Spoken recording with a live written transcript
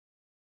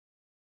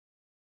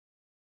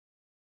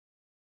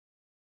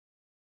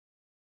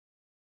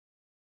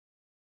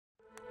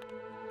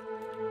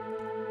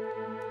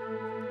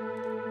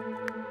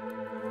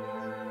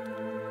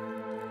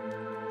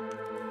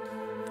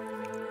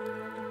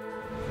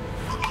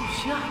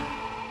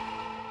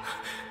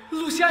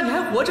露西亚，你还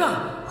活着？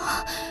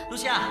露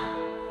西亚，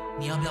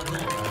你要不要跟我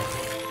们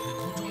回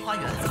空中花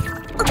园？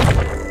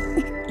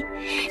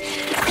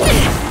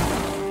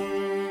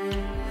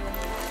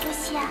露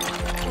西亚，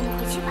我们回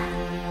去吧。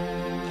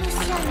露西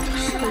亚，你没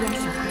事吧？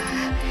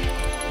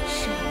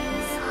小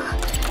孩，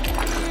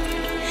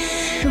是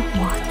我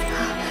的。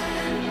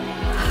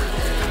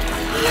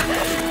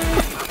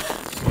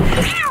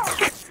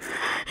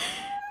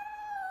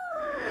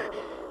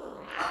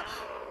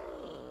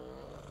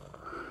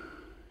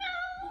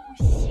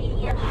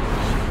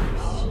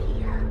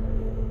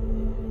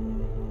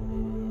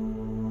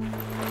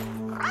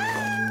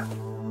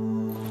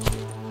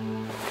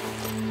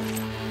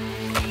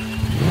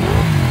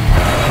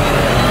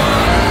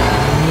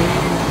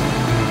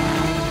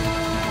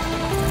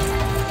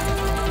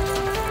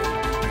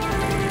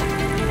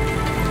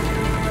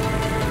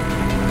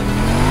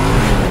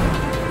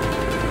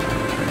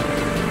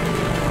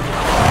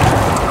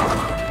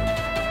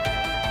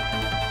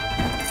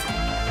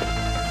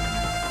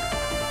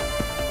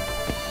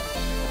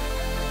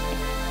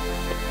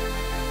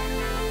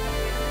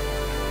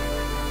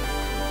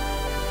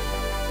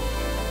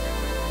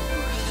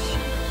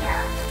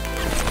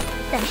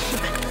 但是，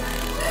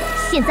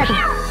现在的我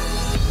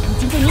已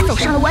经跟你走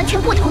上了完全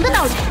不同的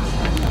道路。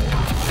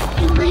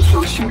你没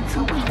有选择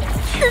未来的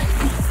权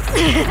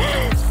利。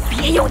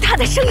别用他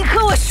的声音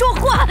和我说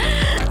话。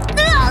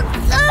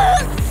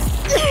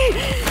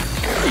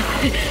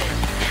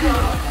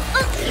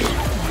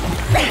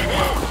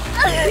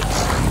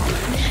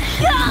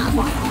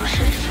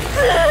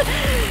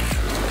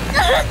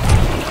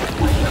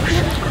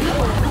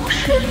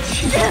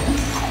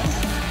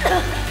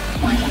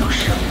没有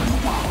什么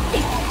网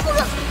络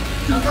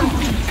能够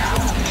抵达我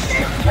们想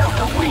要的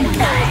未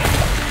来。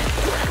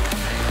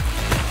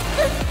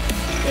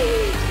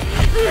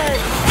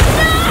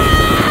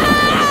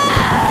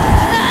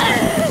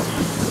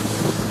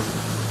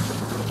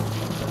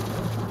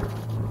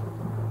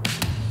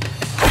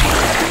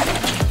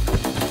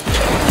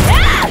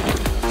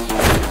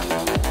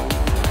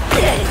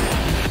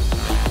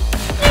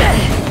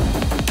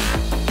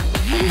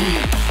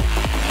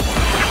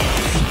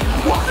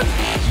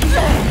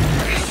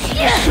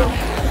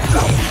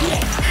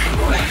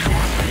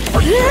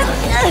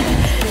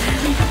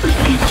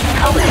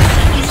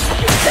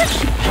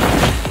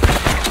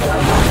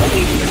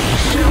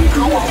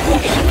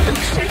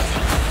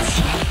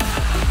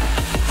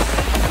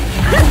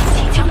即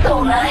将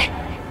到来，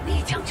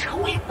你将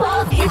成为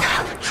巴别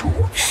塔的主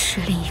宰，是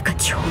另一个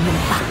囚奴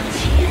吧？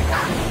劫难、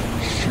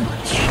摄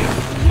取、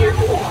淹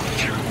没、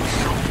承受、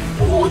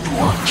剥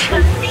夺、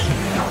沉溺、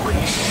吞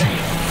噬，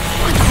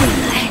未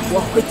来我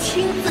会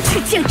亲自去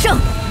见证。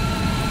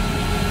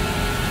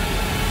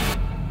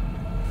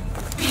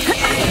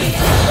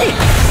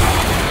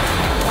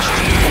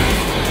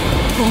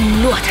 崩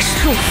落的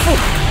束缚，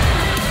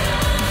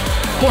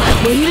化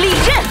为利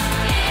刃。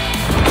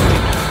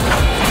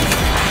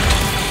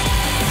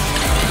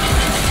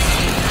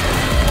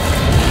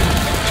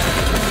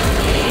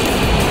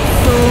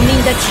宿命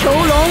的囚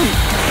笼。